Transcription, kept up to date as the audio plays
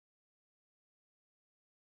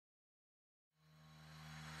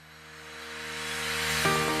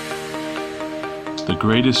The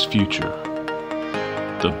greatest future,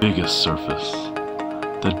 the biggest surface,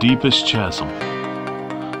 the deepest chasm,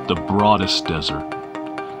 the broadest desert,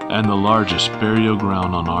 and the largest burial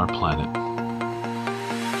ground on our planet,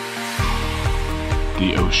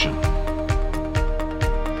 the ocean.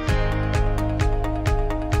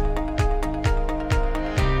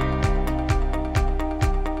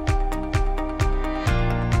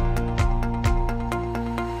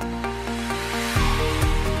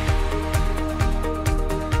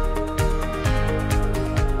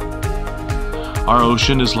 Our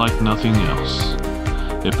ocean is like nothing else.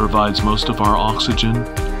 It provides most of our oxygen,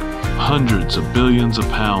 hundreds of billions of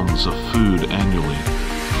pounds of food annually,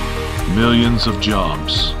 millions of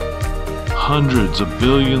jobs, hundreds of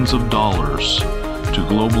billions of dollars to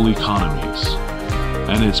global economies,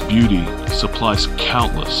 and its beauty supplies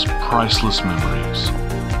countless priceless memories.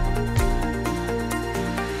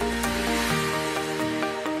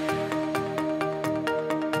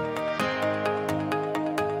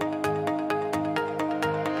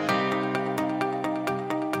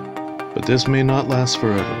 But this may not last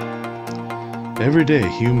forever. Every day,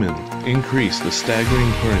 humans increase the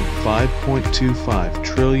staggering current 5.25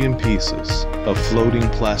 trillion pieces of floating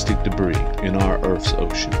plastic debris in our Earth's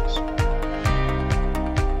oceans.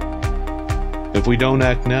 If we don't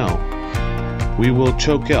act now, we will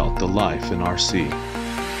choke out the life in our sea.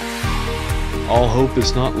 All hope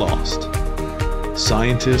is not lost.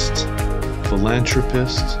 Scientists,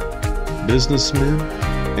 philanthropists, businessmen,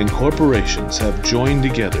 and corporations have joined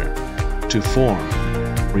together to form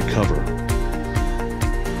Recover.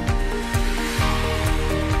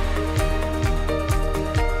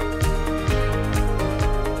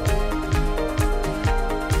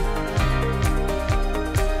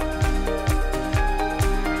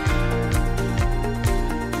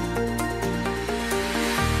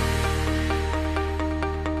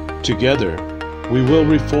 Together, we will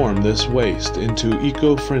reform this waste into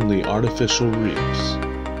eco-friendly artificial reefs.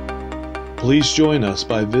 Please join us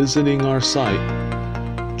by visiting our site,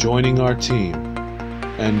 joining our team,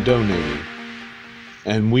 and donating,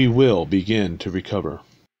 and we will begin to recover.